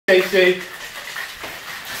Shake, shake.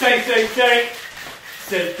 Shake, shake, shake.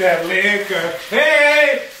 Shake that liquor.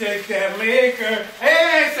 Hey, shake that liquor.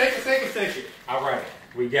 Hey, shake it, shake it, shake it. All right,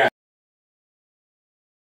 we got it.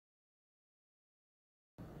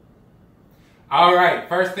 All right,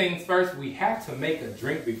 first things first, we have to make a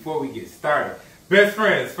drink before we get started. Best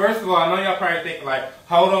friends, first of all, I know y'all probably thinking like,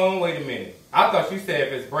 hold on, wait a minute. I thought you said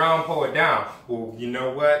if it's brown, pour it down. Well, you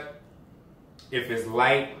know what? If it's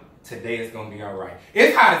light, today is gonna be all right.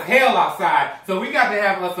 It's hot as hell outside, so we got to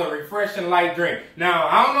have us a refreshing light drink. Now,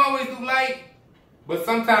 I don't always do light, but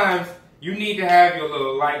sometimes you need to have your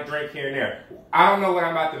little light drink here and there. I don't know what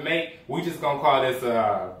I'm about to make. We just gonna call this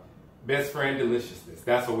Best Friend Deliciousness.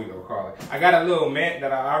 That's what we gonna call it. I got a little mint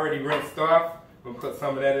that I already rinsed off. We'll put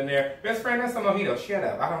some of that in there. Best friend, that's some mojito. Shut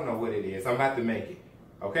up. I don't know what it is. I'm about to make it.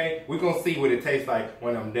 Okay? We're gonna see what it tastes like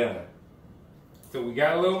when I'm done. So we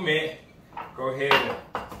got a little mint. Go ahead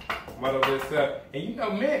and muddle this up. And you know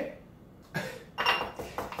mint.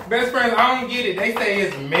 Best friends, I don't get it. They say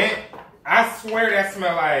it's mint. I swear that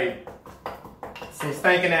smell like some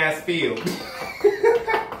stinking ass field.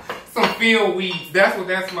 Some field weeds. That's what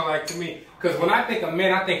that smell like to me. Because when I think of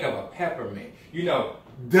mint, I think of a peppermint. You know,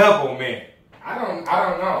 double mint. I don't know.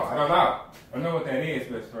 I don't know what that is,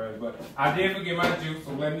 best friends. But I did forget my juice,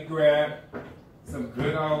 so let me grab some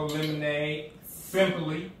good old lemonade.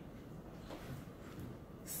 Simply.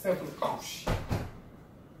 Oh, shit.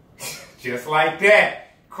 Just like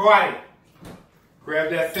that. Quiet. Grab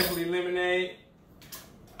that Simply lemonade.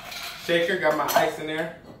 Shaker, got my ice in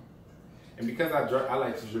there. And because I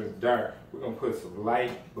like to drink dark, we're going to put some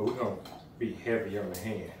light, but we're going to be heavy on the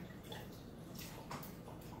hand.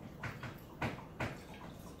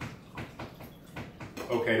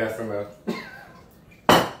 Okay, that's enough.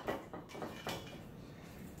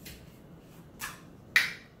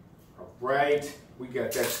 All right, we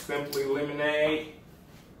got that Simply lemonade.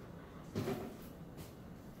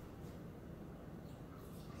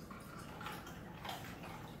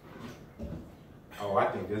 Oh, I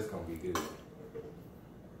think this is gonna be good.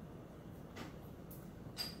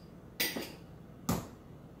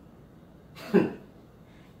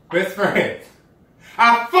 Best friends,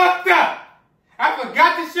 I fucked up. I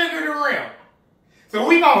forgot to sugar the rim. So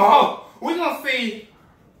we gonna hope. We gonna see.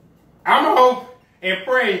 I'ma hope and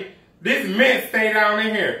pray this mint stay down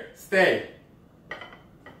in here. Stay.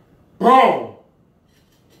 Boom.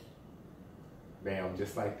 Bam,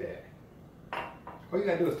 just like that. All you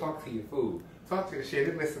gotta do is talk to your food. Talk to the shit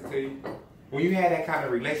and listen to you. When you have that kind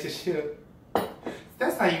of relationship,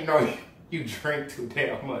 that's how you know you drink too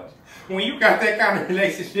damn much. When you got that kind of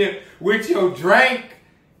relationship with your drink,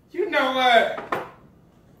 you know what?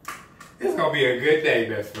 It's gonna be a good day,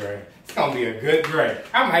 best friend. It's gonna be a good drink.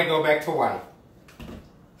 I might go back to white.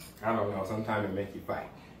 I don't know, sometimes it make you fight.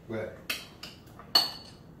 But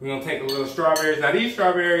we're gonna take a little strawberries. Now these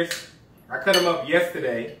strawberries, I cut them up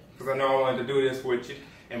yesterday because I know I wanted to do this with you.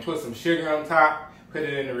 And put some sugar on top, put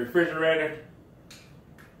it in the refrigerator.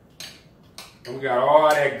 And we got all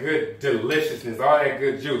that good deliciousness, all that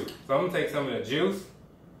good juice. So I'm gonna take some of the juice,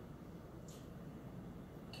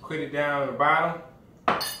 put it down on the bottom,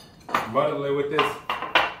 muddle it with this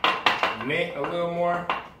mint a little more.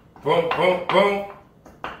 Boom, boom, boom.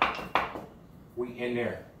 We in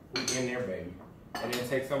there. We in there, baby. And then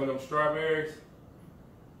take some of them strawberries,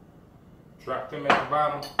 drop them at the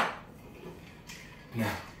bottom. Now,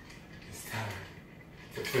 it's time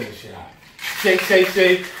to finish it off. Shake, shake,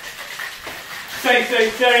 shake. Shake,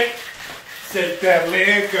 shake, shake. Shake that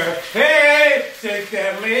liquor. Hey, shake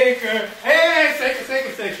that liquor. Hey, shake it, shake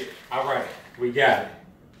it, shake it. All right, we got it.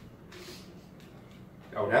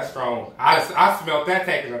 Oh, that's strong. I smelled that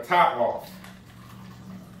taking the top off.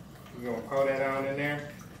 We're gonna pour that down in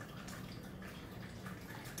there.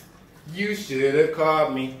 You should have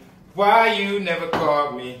called me. Why you never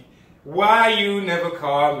called me? Why you never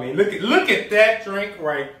called me? Look at that drink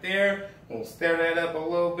right there. We'll stir that up a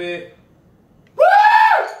little bit. Woo!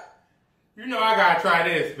 You know I gotta try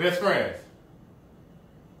this, best friends.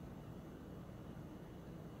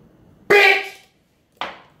 Bitch!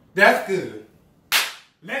 That's good.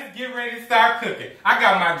 Let's get ready to start cooking. I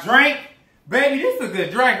got my drink. Baby, this is a good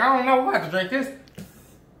drink. I don't know why to drink this.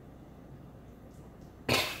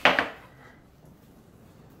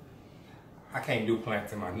 I can't do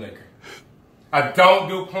plants in my liquor. I don't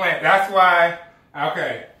do plant. That's why.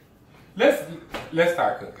 Okay, let's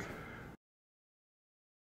start cooking.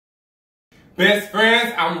 Best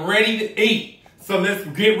friends, I'm ready to eat. So let's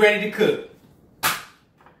get ready to cook.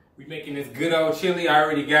 We making this good old chili. I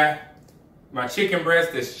already got my chicken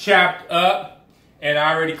breast that's chopped up, and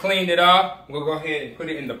I already cleaned it off. We'll go ahead and put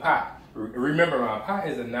it in the pot. Remember, my pot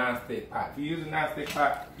is a non-stick pot. If you use a non-stick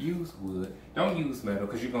pot, use wood. Don't use metal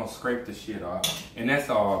because you're going to scrape the shit off. And that's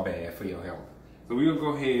all bad for your health. So we'll go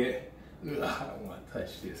ahead. Ugh, I don't want to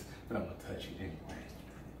touch this, but I'm going to touch it anyway.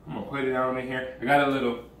 I'm going to put it on in here. I got a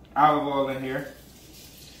little olive oil in here.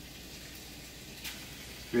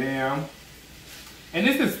 Bam. And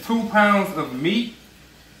this is 2 pounds of meat.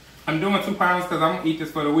 I'm doing 2 pounds because I'm going to eat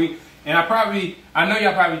this for the week. And I know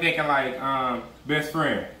y'all probably thinking like, best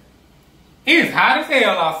friend, it's hot as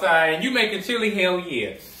hell outside and you making chili, hell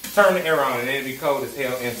yeah. Turn the air on and it'll be cold as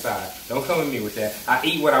hell inside. Don't come with me with that. I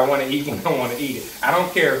eat what I want to eat when I want to eat it. I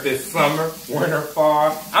don't care if it's summer, winter,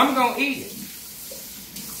 fall. I'm going to eat it.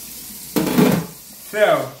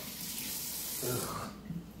 So,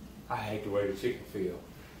 I hate the way the chicken feels.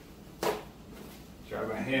 Dry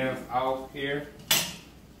my hands off here.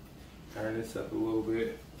 Turn this up a little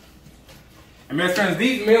bit. And my friends,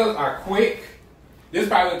 these meals are quick. This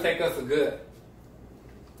probably will take us a good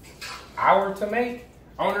hour to make.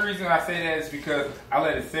 Only reason I say that is because I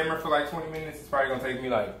let it simmer for like 20 minutes. It's probably gonna take me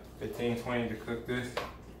like 15, 20 to cook this.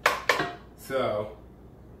 So,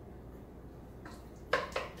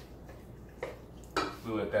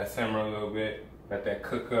 we'll let that simmer a little bit, let that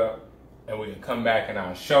cook up, and we can come back and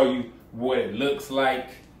I'll show you what it looks like,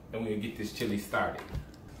 and we'll get this chili started.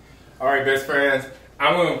 All right, best friends,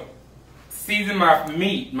 I'm gonna season my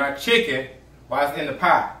meat, my chicken, while it's in the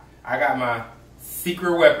pot. I got my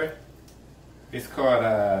secret weapon. It's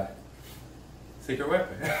called secret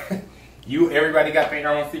weapon. Everybody got their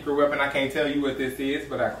own secret weapon. I can't tell you what this is,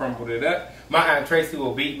 but I crumbled it up. My Aunt Tracy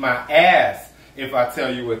will beat my ass if I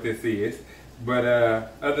tell you what this is. But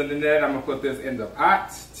other than that, I'm gonna put this in the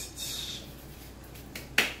pot.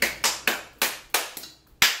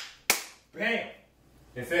 Bam!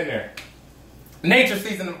 It's in there. Nature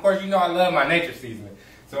seasoning, of course, you know I love my nature seasoning.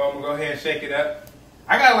 So I'm gonna go ahead and shake it up.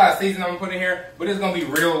 I got a lot of seasoning I'm gonna put in here, but it's gonna be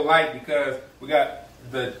real light because we got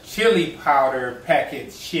the chili powder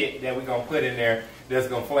packet shit that we're gonna put in there that's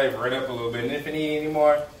gonna flavor it up a little bit. And if you need any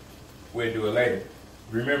more, we'll do it later.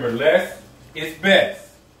 Remember, less is best.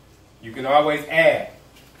 You can always add.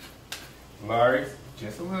 Lawry's,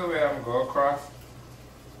 just a little bit, I'm gonna go across.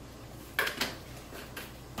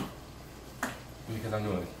 Because I'm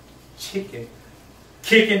doing chicken.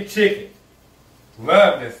 Kicking chicken.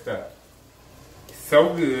 Love this stuff. It's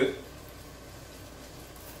so good.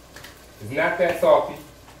 It's not that salty.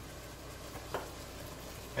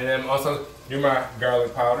 And then also do my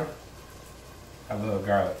garlic powder. I love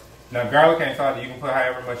garlic. Now garlic ain't salty. You can put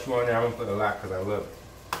however much you want in there. I'm going to put a lot because I love it.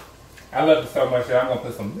 I love it so much that I'm going to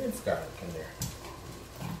put some minced garlic in there.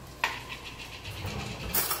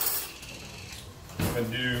 I'm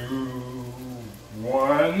going to do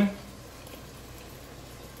 1,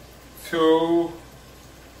 2,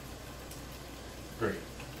 3.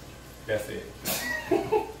 That's it.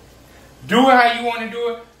 Do it how you want to do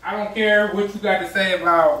it. I don't care what you got to say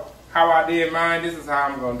about how I did mine. This is how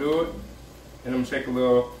I'm going to do it. And I'm going to shake a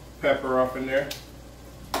little pepper off in there.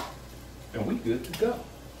 And we good to go.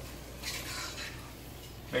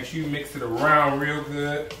 Make sure you mix it around real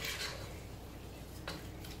good.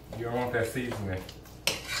 You don't want that seasoning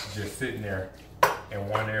just sitting there in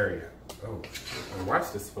one area. Oh, and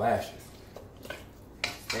watch the splashes.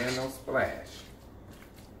 Stand no splash.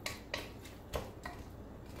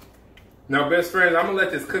 Now, best friends, I'm gonna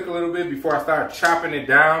let this cook a little bit before I start chopping it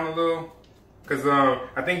down a little. Cause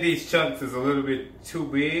I think these chunks is a little bit too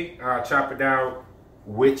big. I'll chop it down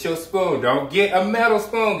with your spoon. Don't get a metal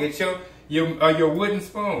spoon. Get your wooden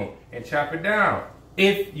spoon and chop it down.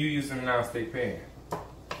 If you use a non-stick pan.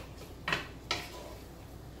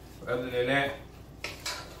 Other than that,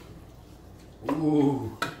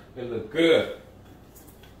 ooh, it look good.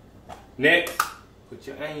 Next, put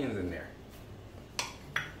your onions in there.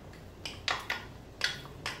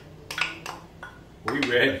 We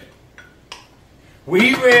ready.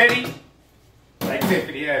 We ready. Like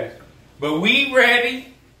Tiffany Haddish. But we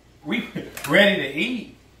ready. We ready to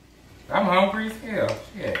eat. I'm hungry as hell.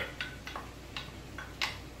 Shit.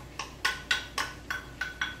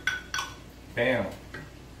 Bam.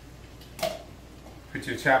 Put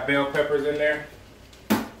your chopped bell peppers in there.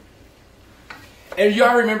 And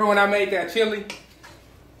y'all remember when I made that chili?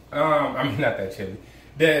 I mean, not that chili.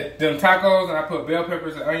 Them tacos, and I put bell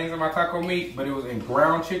peppers and onions in my taco meat, but it was in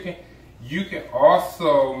ground chicken. You can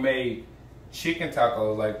also make chicken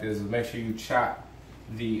tacos like this. Make sure you chop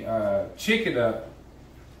the chicken up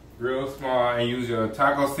real small and use your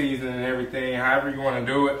taco seasoning and everything, however you want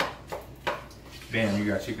to do it. Bam, you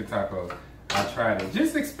got chicken tacos. I tried it.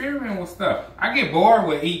 Just experiment with stuff. I get bored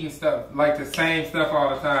with eating stuff, like the same stuff all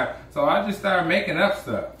the time. So I just started making up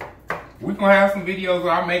stuff. we're gonna have some videos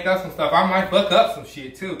where I make up some stuff. I might fuck up some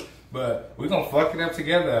shit too. But we're gonna fuck it up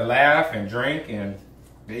together, laugh and drink and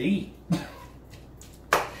eat.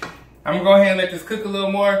 I'm gonna go ahead and let this cook a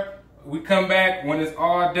little more. We come back when it's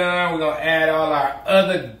all done. We're gonna add all our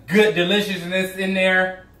other good deliciousness in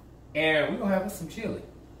there. And we're gonna have some chili.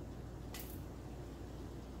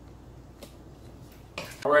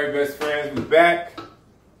 All right, best friends, we're back.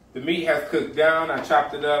 The meat has cooked down. I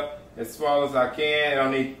chopped it up as small as I can. It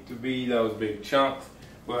don't need to be those big chunks.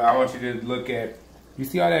 But I want you to look at, you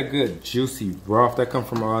see all that good juicy broth that come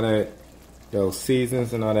from all that, those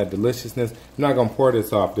seasons and all that deliciousness. I'm not gonna pour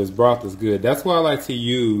this off. This broth is good. That's why I like to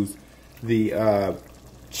use the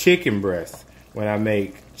chicken breast when I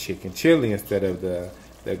make chicken chili instead of the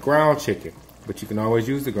ground chicken. But you can always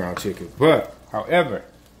use the ground chicken. But, however,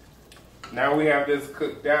 now we have this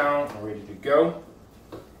cooked down and ready to go.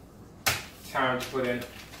 Time to put in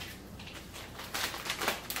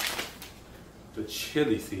the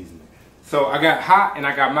chili seasoning. So I got hot and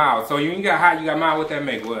I got mild. So you got hot, you got mild. What that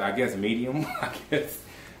make? Well, I guess medium. I guess.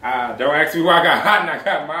 Don't ask me why I got hot and I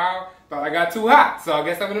got mild. Thought I got too hot. So I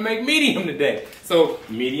guess I'm gonna make medium today. So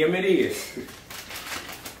medium it is.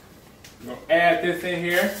 I'm gonna add this in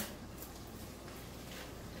here.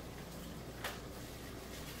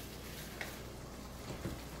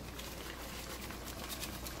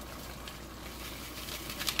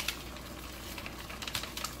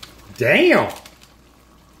 Damn.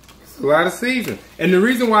 A lot of season. And the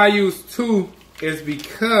reason why I use 2 is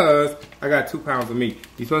because I got 2 pounds of meat.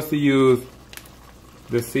 You're supposed to use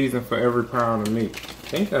the season for every pound of meat. I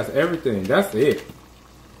think that's everything. That's it.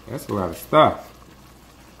 That's a lot of stuff.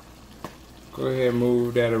 Go ahead and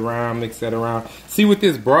move that around, mix that around. See, with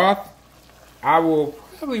this broth, I will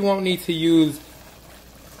probably won't need to use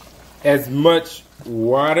as much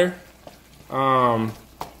water.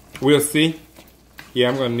 We'll see. Yeah,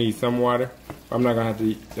 I'm gonna need some water. I'm not gonna have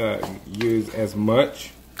to use as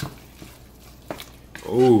much.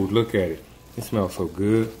 Oh, look at it. It smells so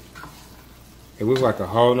good. It looks like a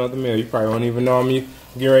whole nother meal. You probably don't even know I'm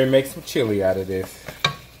getting ready to make some chili out of this.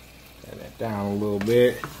 Turn that down a little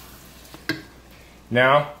bit.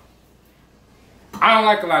 Now, I don't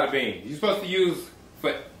like a lot of beans. You're supposed to use,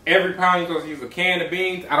 for every pound, you're supposed to use a can of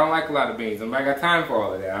beans. I don't like a lot of beans. I got time for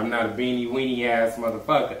all of that. I'm not a beanie weenie ass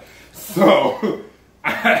motherfucker. So,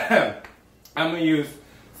 I'm gonna use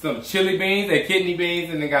some chili beans, they're kidney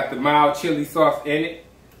beans, and they got the mild chili sauce in it.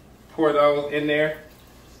 Pour those in there.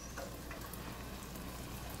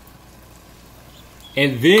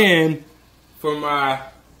 And then for my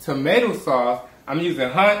tomato sauce, I'm using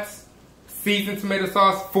Hunt's seasoned tomato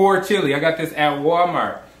sauce for chili. I got this at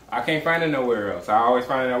Walmart. I can't find it nowhere else. I always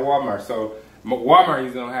find it at Walmart. So Walmart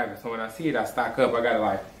usually don't have it. So when I see it, I stock up. I got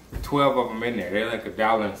like 12 of them in there. They're like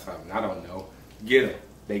 $1 and something. I don't know. Get them.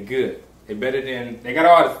 They good. They better than, they got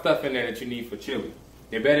all the stuff in there that you need for chili.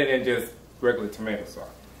 They're better than just regular tomato sauce.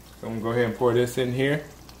 So I'm gonna go ahead and pour this in here.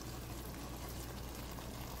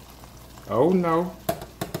 Oh no.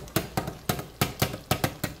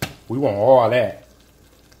 We want all that.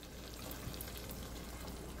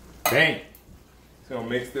 Dang. So I'm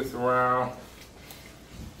gonna mix this around.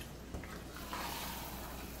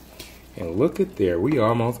 And look at there, we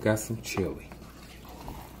almost got some chili.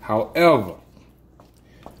 However,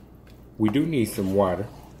 we do need some water.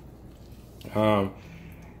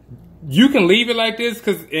 You can leave it like this,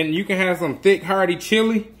 and you can have some thick, hearty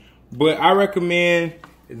chili, but I recommend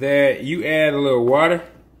that you add a little water.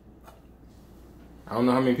 I don't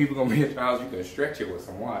know how many people gonna be at your house. You can stretch it with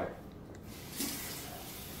some water.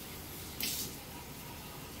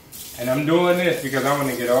 And I'm doing this because I want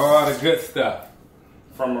to get all the good stuff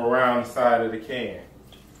from around the side of the can.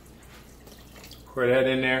 Pour that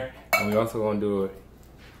in there, and we also gonna do it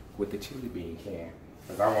with the chili bean can.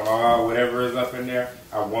 Because I want all, whatever is up in there,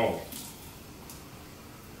 I want it.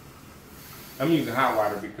 I'm using hot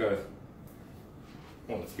water because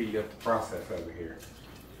I want to speed up the process over here.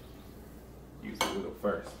 Use a little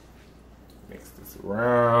first. Mix this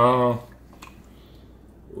around.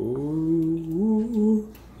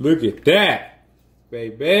 Ooh, look at that,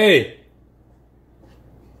 baby.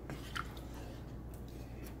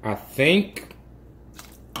 I think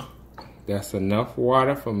that's enough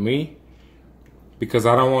water for me because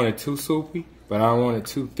I don't want it too soupy, but I don't want it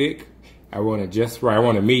too thick. I want it just right. I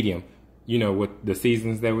want a medium. You know, with the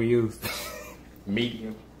seasons that we use.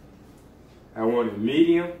 Medium. I want it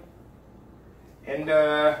medium. And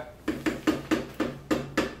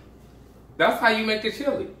that's how you make the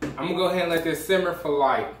chili. I'm gonna go ahead and let this simmer for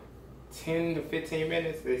like 10 to 15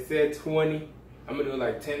 minutes. They said 20. I'm gonna do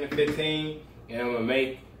like 10 to 15, and I'm gonna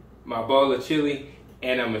make my bowl of chili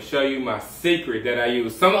and I'm gonna show you my secret that I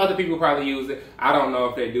use. Some other people probably use it. I don't know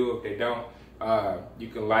if they do, if they don't. You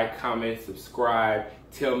can like, comment, subscribe,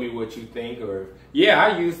 tell me what you think, or yeah,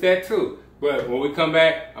 I use that too. But when we come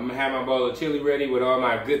back, I'm gonna have my bowl of chili ready with all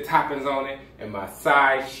my good toppings on it and my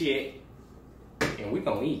side shit, and we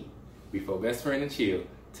gonna eat before Best Friend and Chill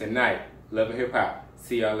tonight. Love and Hip Hop.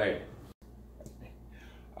 See y'all later.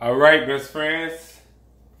 All right, best friends.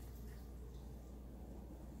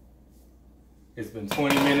 It's been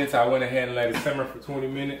 20 minutes. I went ahead and let it simmer for 20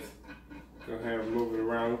 minutes. Go ahead and move it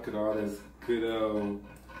around. Look at all this good,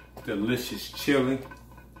 delicious chili.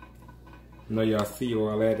 I know y'all see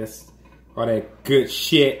all that. That's all that good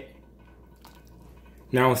shit.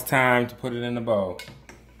 Now it's time to put it in the bowl.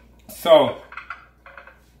 So,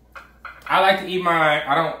 I like to eat mine.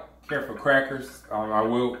 I don't care for crackers. I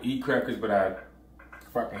will eat crackers, but I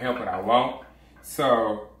fucking help it, I won't.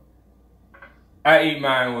 So, I eat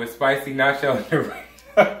mine with spicy nacho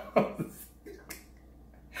Doritos.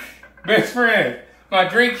 Best friend, my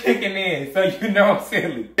drink kicking in, so you know I'm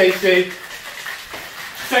silly. Shake, shake.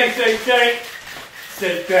 Shake, shake, shake.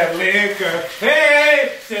 Shake that liquor.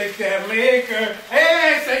 Hey, shake that liquor.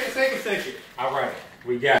 Hey, shake it, shake it, shake it. All right,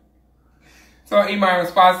 we got it. So I eat mine with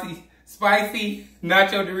spicy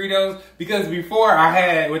nacho Doritos, because before I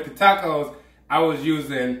had with the tacos, I was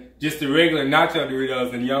using just the regular nacho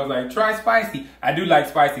Doritos, and y'all was like, try spicy. I do like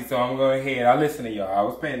spicy, so I'm going ahead. I listen to y'all. I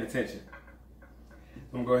was paying attention.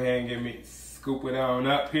 I'm going to go ahead and scoop it on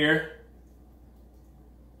up here.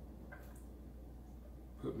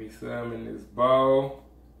 Put me some in this bowl.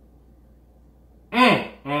 All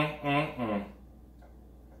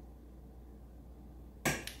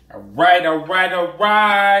right, all right, all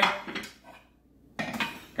right.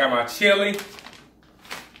 Got my chili.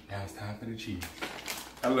 Now it's time for the cheese.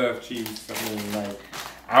 I love cheese. I mean, like,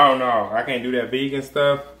 I don't know. I can't do that vegan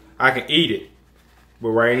stuff. I can eat it, but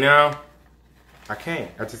right now, I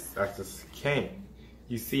can't. I just can't.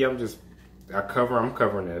 You see, I'm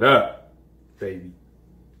covering it up, baby.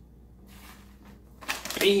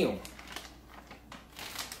 Bam.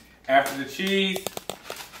 After the cheese,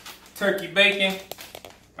 turkey bacon.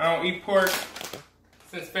 I don't eat pork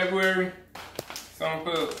since February, so I'm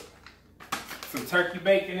gonna put some turkey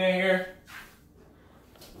bacon in here.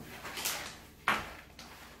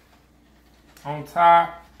 On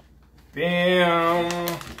top, bam.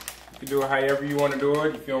 You can do it however you want to do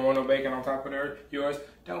it. If you don't want no bacon on top of yours,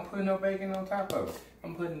 don't put no bacon on top of it.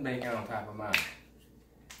 I'm putting bacon on top of mine.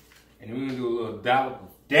 And we're gonna do a little dollop of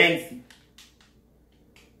Daisy.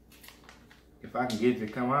 If I can get it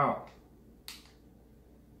to come out.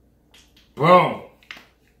 Boom.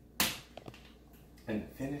 And to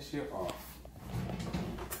finish it off.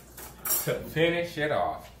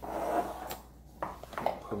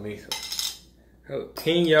 Put me some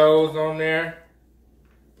jalapenos on there.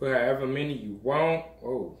 Put however many you want.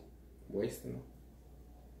 Oh, wasting them.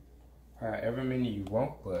 However many you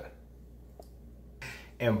want, but.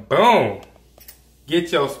 And boom.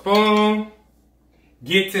 Get your spoon.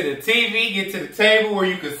 Get to the TV. Get to the table where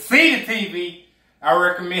you can see the TV. I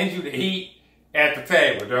recommend you to eat at the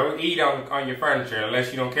table. Don't eat on your furniture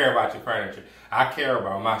unless you don't care about your furniture. I care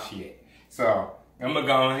about my shit. So, I'm going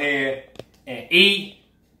to go ahead and eat,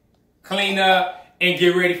 clean up, and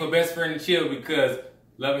get ready for Best Friend and Chill, because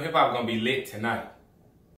Love and Hip Hop going to be lit tonight.